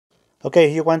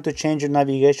Okay, you want to change your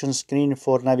navigation screen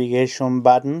for navigation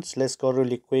buttons. Let's go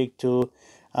really quick to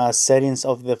settings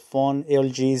of the phone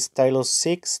LG Stylo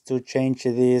 6 to change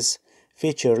this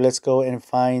feature. Let's go and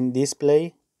find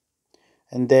display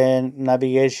and then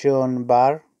navigation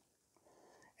bar.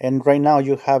 And right now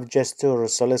you have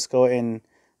gestures, so let's go and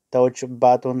touch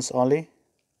buttons only.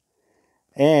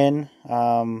 And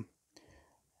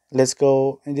let's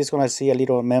go, and this gonna see a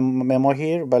little memo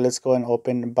here, but let's go and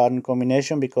open button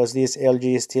combination because this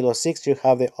LG Stylo 6 you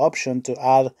have the option to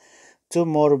add two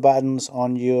more buttons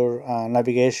on your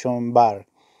navigation bar.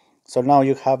 So now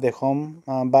you have the home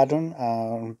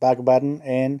button, back button,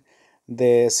 and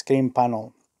the screen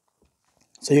panel.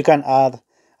 So you can add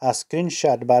a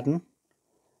screenshot button.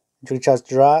 You just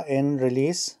draw and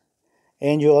release,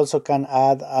 and you also can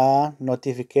add a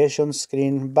notification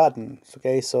screen button.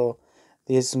 Okay, so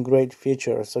this is a great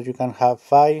feature. So you can have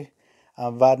five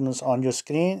buttons on your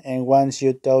screen, and once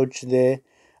you touch the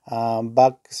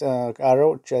back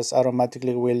arrow, just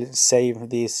automatically will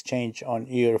save this change on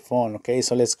your phone. Okay,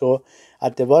 so let's go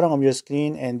at the bottom of your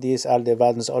screen, and these are the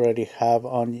buttons already have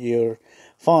on your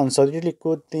phone. So the really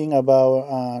good thing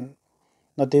about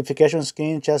notification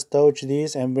screen, just touch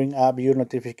this and bring up your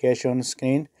notification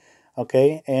screen.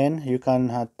 Okay, and you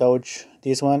can touch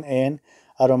this one and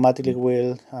automatically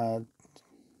will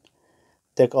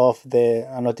take off the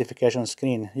notification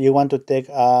screen. You want to take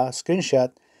a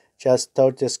screenshot, just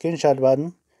touch the screenshot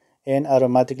button and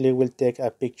automatically will take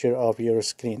a picture of your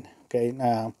screen. Okay,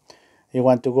 you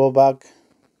want to go back,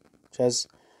 just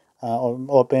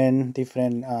open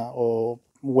different or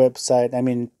website,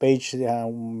 page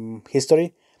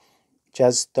history.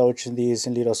 Just touch this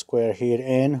little square here,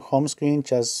 and home screen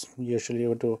just usually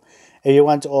you do. If you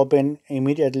want to open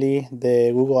immediately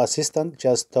the Google Assistant,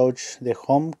 just touch the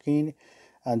home key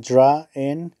and draw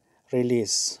and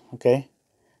release. Okay,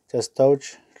 just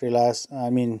touch, relax,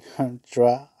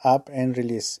 draw up and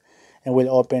release, and will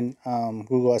open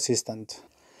Google Assistant.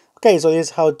 Okay, so this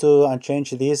is how to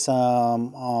change this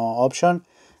option.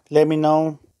 Let me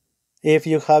know if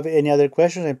you have any other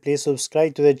questions, and please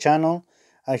subscribe to the channel,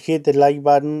 hit the like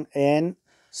button, and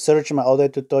search my other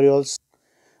tutorials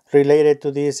related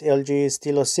to this LG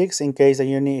Stylo 6 in case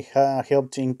you need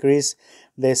help to increase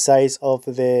the size of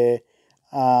the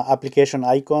application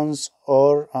icons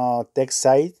or text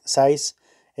size.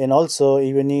 And also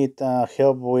if you need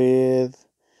help with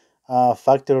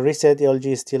factory reset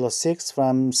LG Stylo 6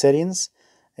 from settings,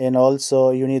 and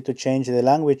also you need to change the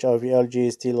language of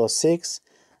LG Stylo 6.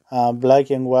 Black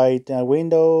and white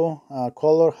window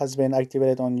color has been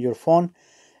activated on your phone,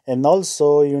 and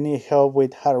also you need help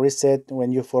with hard reset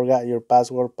when you forgot your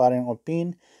password, pattern, or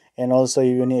pin, and also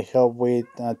you need help with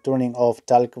turning off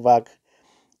talkback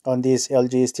on this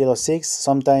LG Stylo 6.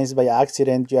 Sometimes by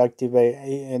accident you activate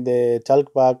the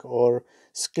talkback or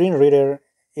screen reader.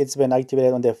 It's been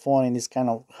activated on the phone and it's kind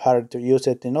of hard to use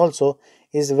it, and also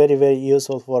it's very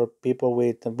useful for people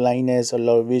with blindness or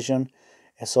low vision,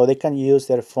 so they can use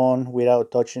their phone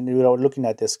without looking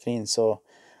at the screen. So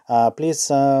please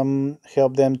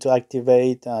help them to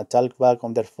activate talkback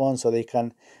on their phone so they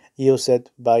can use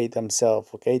it by themselves.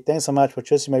 Okay, thanks so much for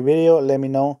choosing my video. Let me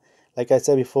know, like I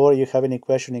said before, you have any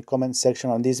question in comment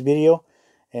section on this video,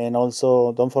 and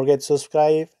also don't forget to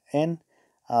subscribe and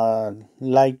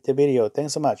like the video.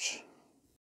 Thanks so much.